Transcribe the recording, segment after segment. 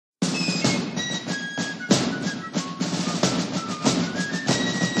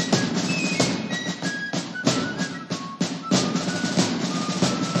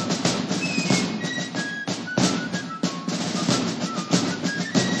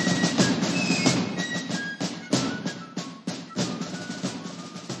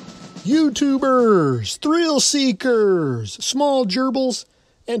YouTubers, thrill seekers, small gerbils,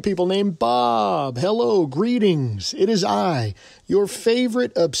 and people named Bob. Hello, greetings. It is I, your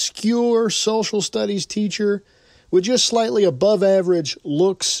favorite obscure social studies teacher with just slightly above average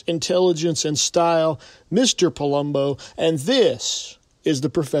looks, intelligence, and style, Mr. Palumbo, and this is the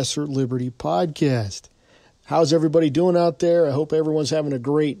Professor Liberty Podcast. How's everybody doing out there? I hope everyone's having a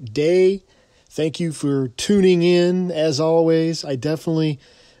great day. Thank you for tuning in, as always. I definitely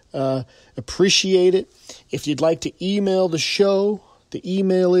appreciate it. If you'd like to email the show, the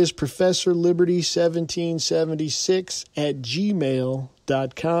email is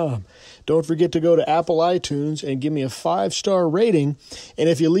professorliberty1776@gmail.com. Don't forget to go to Apple iTunes and give me a 5-star rating. And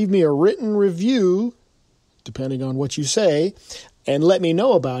if you leave me a written review, depending on what you say, and let me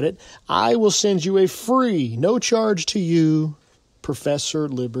know about it, I will send you a free, no charge to you, Professor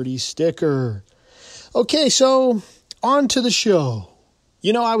Liberty sticker. Okay, so on to the show.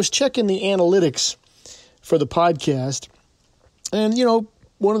 You know, I was checking the analytics for the podcast, and, you know,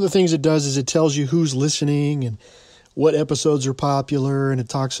 one of the things it does is it tells you who's listening and what episodes are popular, and it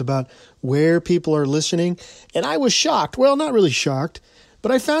talks about where people are listening. And I was shocked. Well, not really shocked,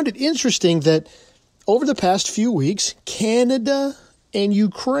 but I found it interesting that over the past few weeks, Canada and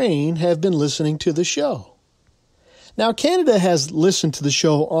Ukraine have been listening to the show. Now, Canada has listened to the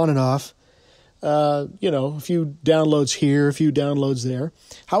show on and off. A few downloads here, a few downloads there.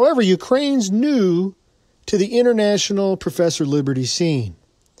 However, Ukraine's new to the international Professor Liberty scene.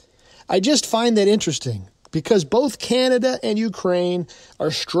 I just find that interesting because both Canada and Ukraine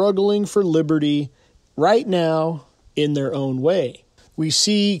are struggling for liberty right now in their own way. We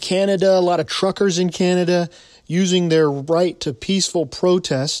see Canada, a lot of truckers in Canada, using their right to peaceful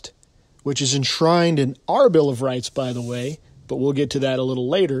protest, which is enshrined in our Bill of Rights, by the way, but we'll get to that a little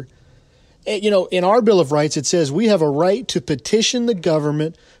later. You know, in our Bill of Rights, it says we have a right to petition the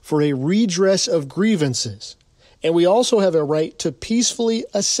government for a redress of grievances. And we also have a right to peacefully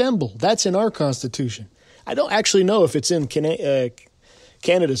assemble. That's in our Constitution. I don't actually know if it's in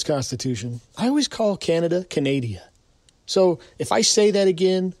Canada's Constitution. I always call Canada Canada. So if I say that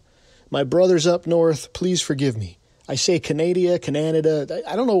again, my brothers up north, please forgive me. I say Canada, Canada.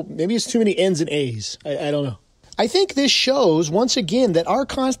 I don't know. Maybe it's too many N's and A's. I don't know. I think this shows, once again, that our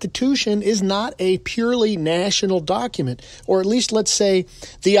Constitution is not a purely national document, or at least let's say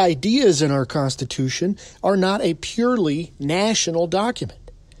the ideas in our Constitution are not a purely national document.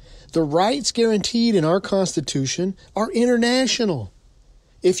 The rights guaranteed in our Constitution are international.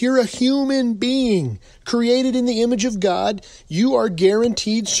 If you're a human being created in the image of God, you are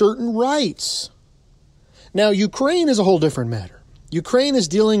guaranteed certain rights. Now, Ukraine is a whole different matter. Ukraine is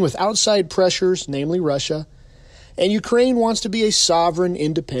dealing with outside pressures, namely Russia, and Ukraine wants to be a sovereign,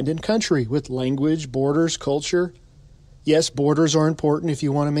 independent country with language, borders, culture. Yes, borders are important if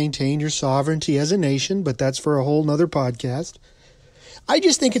you want to maintain your sovereignty as a nation, but that's for a whole nother podcast. I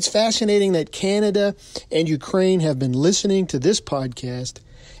just think it's fascinating that Canada and Ukraine have been listening to this podcast,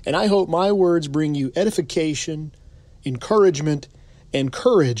 and I hope my words bring you edification, encouragement, and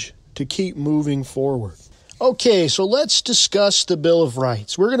courage to keep moving forward. Okay, so let's discuss the Bill of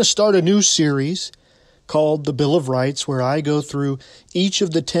Rights. We're going to start a new series called the Bill of Rights, where I go through each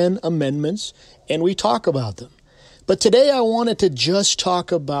of the 10 amendments and we talk about them. But today I wanted to just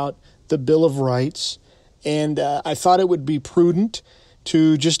talk about the Bill of Rights, and I thought it would be prudent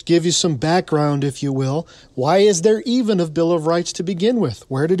to just give you some background, if you will. Why is there even a Bill of Rights to begin with?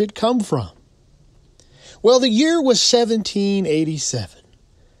 Where did it come from? Well, the year was 1787.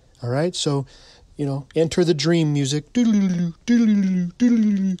 All right, so, enter the dream music.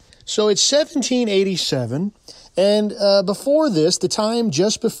 So it's 1787, and before this, the time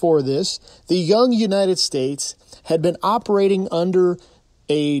just before this, the young United States had been operating under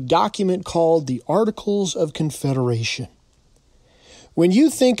a document called the Articles of Confederation. When you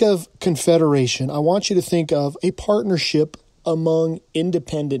think of Confederation, I want you to think of a partnership among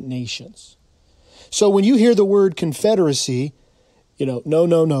independent nations. So when you hear the word Confederacy,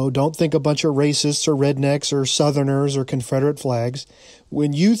 no, don't think a bunch of racists or rednecks or Southerners or Confederate flags.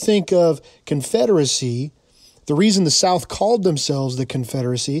 When you think of Confederacy, the reason the South called themselves the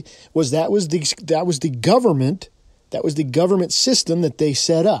Confederacy was that was the government system that they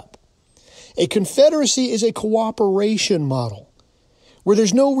set up. A confederacy is a cooperation model where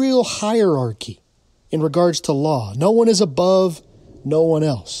there's no real hierarchy in regards to law. No one is above no one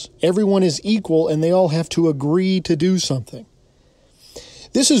else. Everyone is equal and they all have to agree to do something.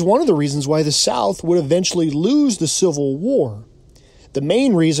 This is one of the reasons why the South would eventually lose the Civil War. The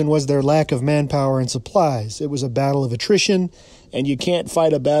main reason was their lack of manpower and supplies. It was a battle of attrition, and you can't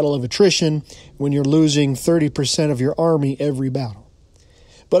fight a battle of attrition when you're losing 30% of your army every battle.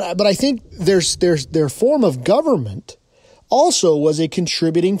 But I think their form of government also was a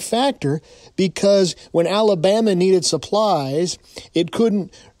contributing factor, because when Alabama needed supplies, it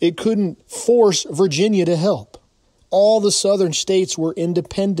couldn't force Virginia to help. All the southern states were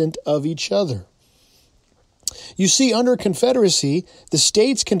independent of each other. You see, under Confederacy, the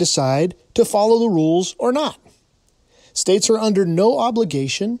states can decide to follow the rules or not. States are under no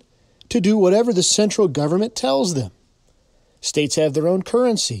obligation to do whatever the central government tells them. States have their own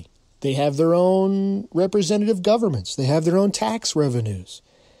currency. They have their own representative governments. They have their own tax revenues.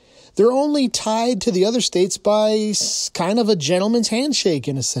 They're only tied to the other states by kind of a gentleman's handshake,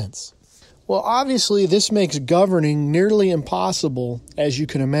 in a sense. Well, obviously, this makes governing nearly impossible, as you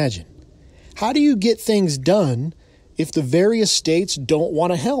can imagine. How do you get things done if the various states don't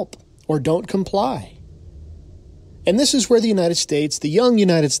want to help or don't comply? And this is where the United States, the young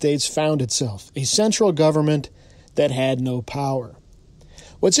United States, found itself, a central government that had no power.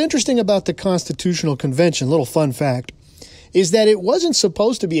 What's interesting about the Constitutional Convention, little fun fact, is that it wasn't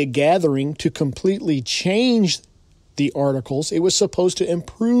supposed to be a gathering to completely change the Articles. It was supposed to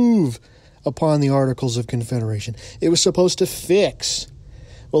improve upon the Articles of Confederation. It was supposed to fix.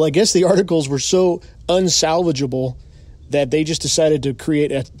 Well, I guess the Articles were so unsalvageable that they just decided to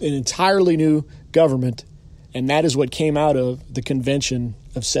create an entirely new government, and that is what came out of the Convention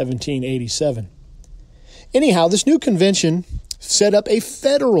of 1787. Anyhow, this new convention set up a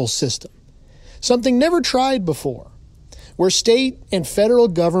federal system, something never tried before, where state and federal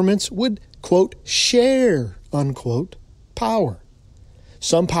governments would, quote, share, unquote, power.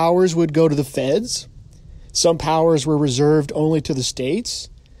 Some powers would go to the feds, some powers were reserved only to the states,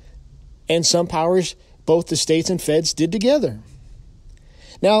 and some powers both the states and feds did together.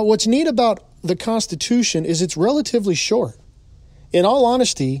 Now, what's neat about the Constitution is it's relatively short. In all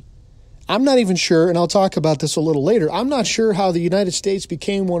honesty, I'm not even sure, and I'll talk about this a little later, I'm not sure how the United States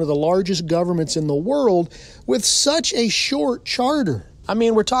became one of the largest governments in the world with such a short charter. I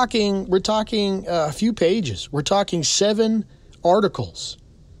mean, we're talking a few pages. We're talking 7 articles.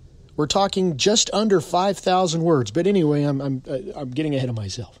 We're talking just under 5,000 words. But anyway, I'm getting ahead of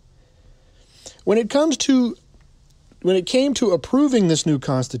myself. When it came to approving this new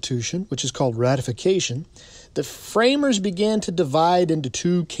Constitution, which is called ratification, the framers began to divide into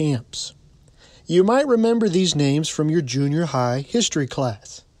 2 camps. You might remember these names from your junior high history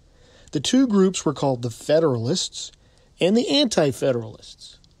class. The 2 groups were called the Federalists and the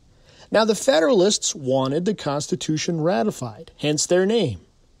Anti-Federalists. Now, the Federalists wanted the Constitution ratified, hence their name.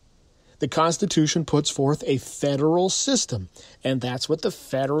 The Constitution puts forth a federal system, and that's what the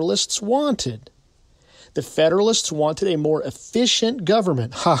Federalists wanted. The Federalists wanted a more efficient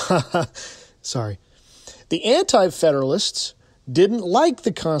government. Sorry. The Anti-Federalists didn't like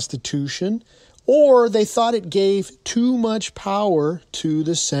the Constitution, or they thought it gave too much power to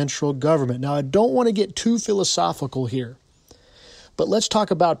the central government. Now, I don't want to get too philosophical here, but let's talk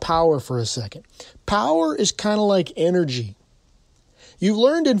about power for a second. Power is kind of like energy. You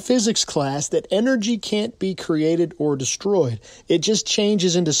learned in physics class that energy can't be created or destroyed. It just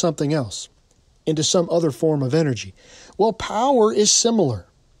changes into something else, into some other form of energy. Well, power is similar.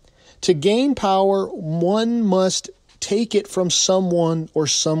 To gain power, one must take it from someone or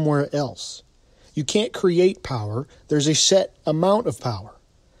somewhere else. You can't create power. There's a set amount of power.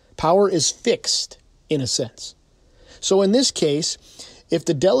 Power is fixed, in a sense. So in this case, if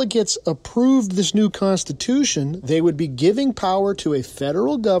the delegates approved this new Constitution, they would be giving power to a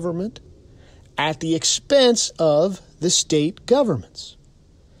federal government at the expense of the state governments.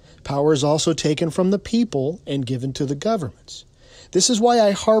 Power is also taken from the people and given to the governments. This is why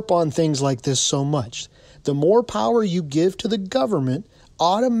I harp on things like this so much. The more power you give to the government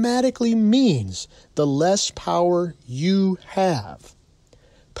automatically means the less power you have.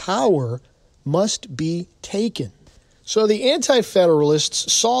 Power must be taken. So the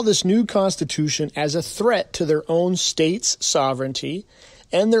Anti-Federalists saw this new Constitution as a threat to their own state's sovereignty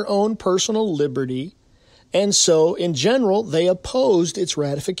and their own personal liberty, and so, in general, they opposed its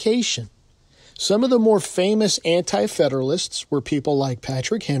ratification. Some of the more famous Anti-Federalists were people like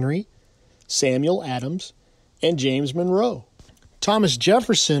Patrick Henry, Samuel Adams, and James Monroe. Thomas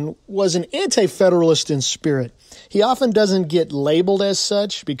Jefferson was an Anti-Federalist in spirit. He often doesn't get labeled as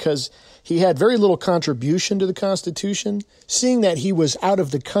such because he had very little contribution to the Constitution, seeing that he was out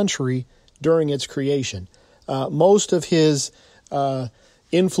of the country during its creation. Most of his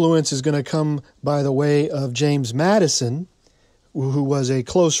influence is going to come by the way of James Madison, who was a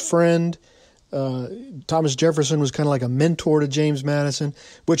close friend. Thomas Jefferson was kind of like a mentor to James Madison,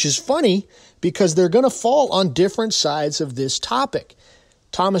 which is funny because they're going to fall on different sides of this topic.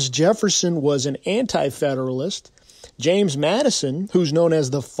 Thomas Jefferson was an Anti-Federalist. James Madison, who's known as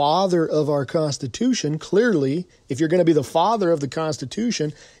the father of our Constitution, clearly, if you're going to be the father of the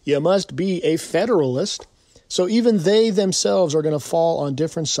Constitution, you must be a Federalist. So even they themselves are going to fall on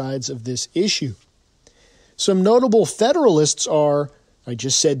different sides of this issue. Some notable Federalists are, I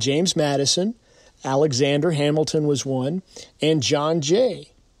just said James Madison, Alexander Hamilton was one, and John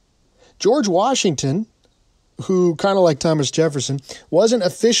Jay. George Washington, who, kind of like Thomas Jefferson, wasn't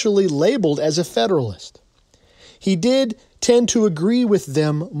officially labeled as a Federalist. He did tend to agree with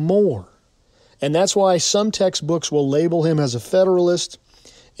them more. And that's why some textbooks will label him as a Federalist,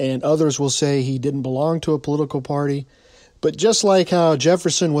 and others will say he didn't belong to a political party. But just like how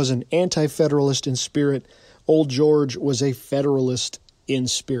Jefferson was an anti-Federalist in spirit, old George was a Federalist in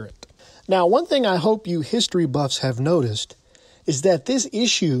spirit. Now, one thing I hope you history buffs have noticed is that this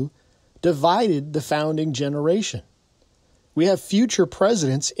issue divided the founding generation. We have future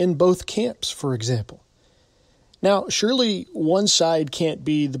presidents in both camps, for example. Now, surely one side can't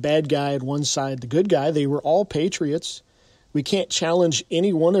be the bad guy and one side the good guy. They were all patriots. We can't challenge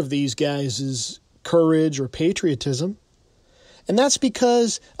any one of these guys' courage or patriotism. And that's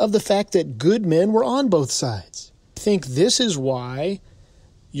because of the fact that good men were on both sides. I think this is why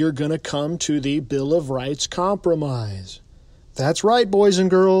you're going to come to the Bill of Rights compromise. That's right, boys and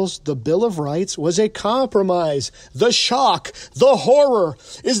girls. The Bill of Rights was a compromise. The shock, the horror.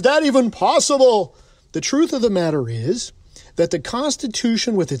 Is that even possible? The truth of the matter is that the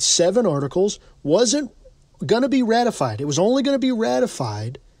Constitution with its 7 articles wasn't going to be ratified. It was only going to be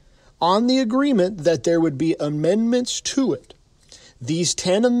ratified on the agreement that there would be amendments to it. These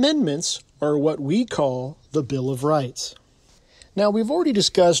 10 amendments are what we call the Bill of Rights. Now, we've already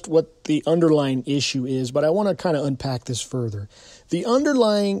discussed what the underlying issue is, but I want to kind of unpack this further. The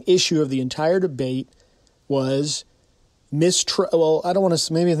underlying issue of the entire debate was well, I don't want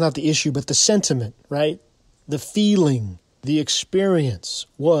to, maybe it's not the issue, but the sentiment, right? The feeling, the experience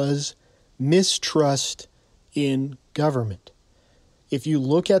was mistrust in government. If you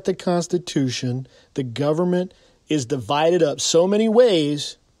look at the Constitution, the government is divided up so many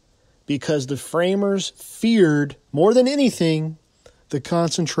ways because the framers feared, more than anything, the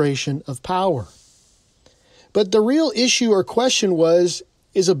concentration of power. But the real issue or question was,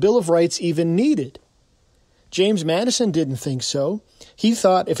 is a Bill of Rights even needed? James Madison didn't think so. He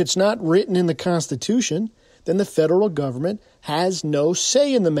thought if it's not written in the Constitution, then the federal government has no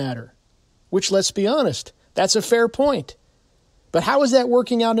say in the matter. Which, let's be honest, that's a fair point. But how is that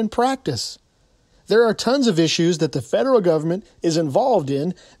working out in practice? There are tons of issues that the federal government is involved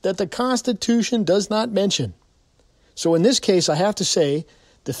in that the Constitution does not mention. So in this case, I have to say,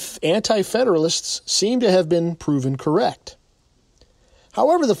 the anti-federalists seem to have been proven correct.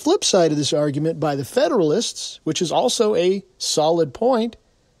 However, the flip side of this argument by the Federalists, which is also a solid point,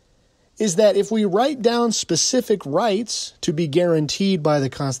 is that if we write down specific rights to be guaranteed by the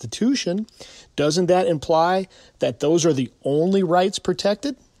Constitution, doesn't that imply that those are the only rights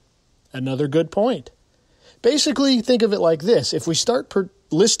protected? Another good point. Basically, think of it like this. If we start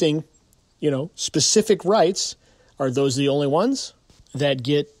listing, specific rights, are those the only ones that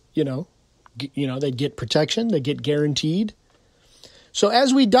get, they get protection, they get guaranteed? So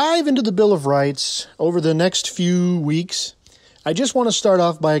as we dive into the Bill of Rights over the next few weeks, I just want to start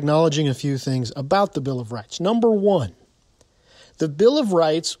off by acknowledging a few things about the Bill of Rights. Number one, the Bill of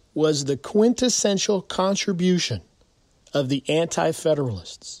Rights was the quintessential contribution of the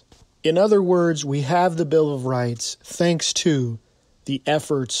anti-federalists. In other words, we have the Bill of Rights thanks to the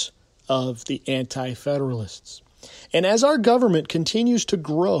efforts of the anti-federalists. And as our government continues to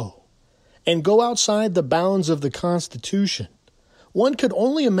grow and go outside the bounds of the Constitution, one could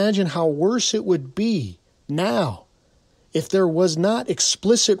only imagine how worse it would be now if there was not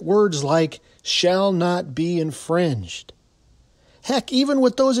explicit words like shall not be infringed. Heck, even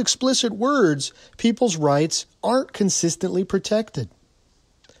with those explicit words, people's rights aren't consistently protected.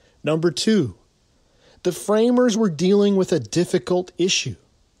 Number two, the framers were dealing with a difficult issue.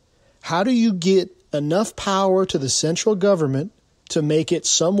 How do you get enough power to the central government to make it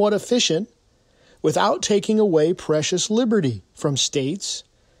somewhat efficient without taking away precious liberty from states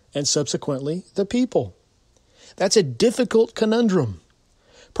and subsequently the people? That's a difficult conundrum.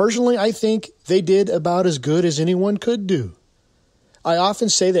 Personally, I think they did about as good as anyone could do. I often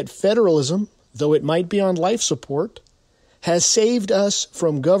say that federalism, though it might be on life support, has saved us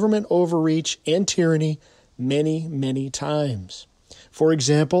from government overreach and tyranny many, many times. For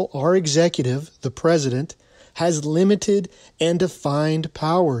example, our executive, the president, has limited and defined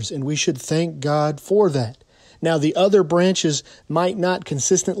powers, and we should thank God for that. Now, the other branches might not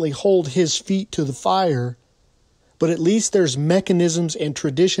consistently hold his feet to the fire, but at least there's mechanisms and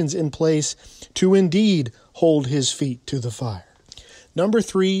traditions in place to indeed hold his feet to the fire. Number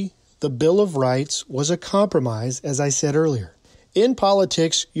 3, the Bill of Rights was a compromise, as I said earlier. In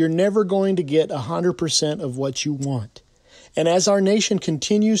politics, you're never going to get 100% of what you want. And as our nation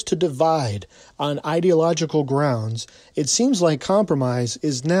continues to divide on ideological grounds, it seems like compromise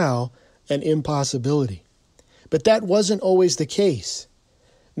is now an impossibility. But that wasn't always the case.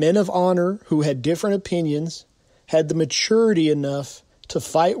 Men of honor who had different opinions had the maturity enough to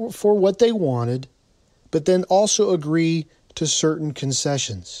fight for what they wanted, but then also agree to certain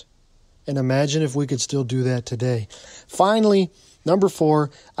concessions. And imagine if we could still do that today. Finally, number 4,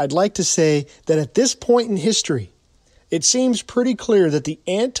 I'd like to say that at this point in history, it seems pretty clear that the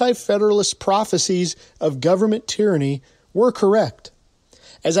anti-federalist prophecies of government tyranny were correct.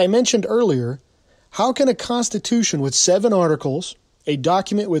 As I mentioned earlier, how can a constitution with 7 articles, a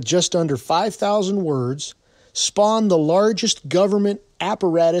document with just under 5,000 words, spawn the largest government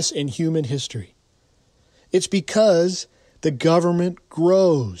apparatus in human history? It's because the government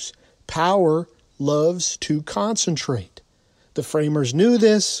grows. Power loves to concentrate. The framers knew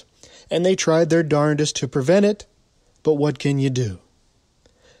this, and they tried their darndest to prevent it, but what can you do?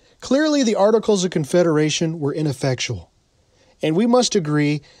 Clearly, the Articles of Confederation were ineffectual, and we must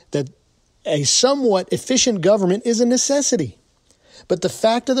agree that a somewhat efficient government is a necessity. But the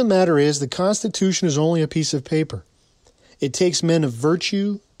fact of the matter is the Constitution is only a piece of paper. It takes men of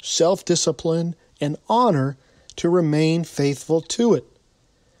virtue, self-discipline, and honor to remain faithful to it.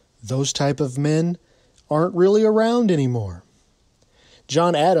 Those type of men aren't really around anymore.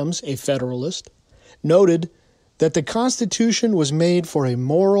 John Adams, a Federalist, noted that the Constitution was made for a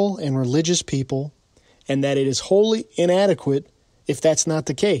moral and religious people, and that it is wholly inadequate if that's not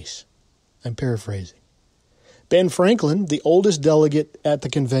the case. I'm paraphrasing. Ben Franklin, the oldest delegate at the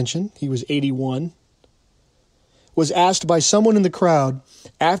convention, he was 81, was asked by someone in the crowd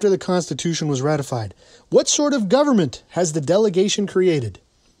after the Constitution was ratified, "What sort of government has the delegation created?"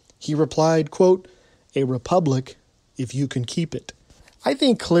 He replied, quote, "A republic if you can keep it." I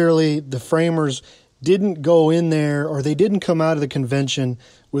think clearly the framers didn't go in there, or they didn't come out of the convention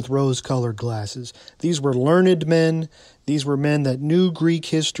with rose-colored glasses. These were learned men. These were men that knew Greek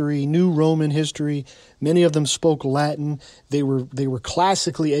history, knew Roman history. Many of them spoke Latin. They were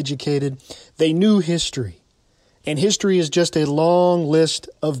classically educated. They knew history. And history is just a long list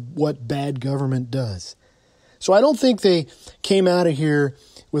of what bad government does. So I don't think they came out of here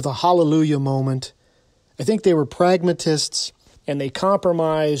with a hallelujah moment. I think they were pragmatists, and they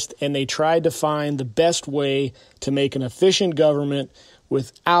compromised, and they tried to find the best way to make an efficient government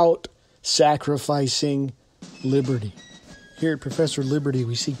without sacrificing liberty. Here at Professor Liberty,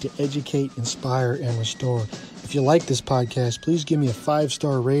 we seek to educate, inspire, and restore. If you like this podcast, please give me a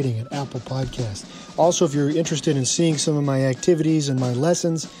 5-star rating at Apple Podcasts. Also, if you're interested in seeing some of my activities and my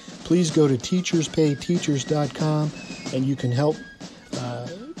lessons, please go to teacherspayteachers.com, and you can help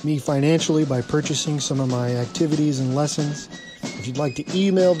me financially by purchasing some of my activities and lessons. If you'd like to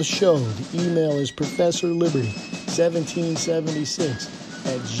email the show, the email is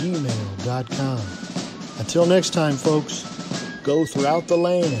professorliberty1776@gmail.com. Until next time, folks, go throughout the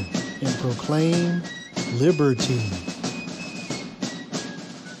land and proclaim liberty.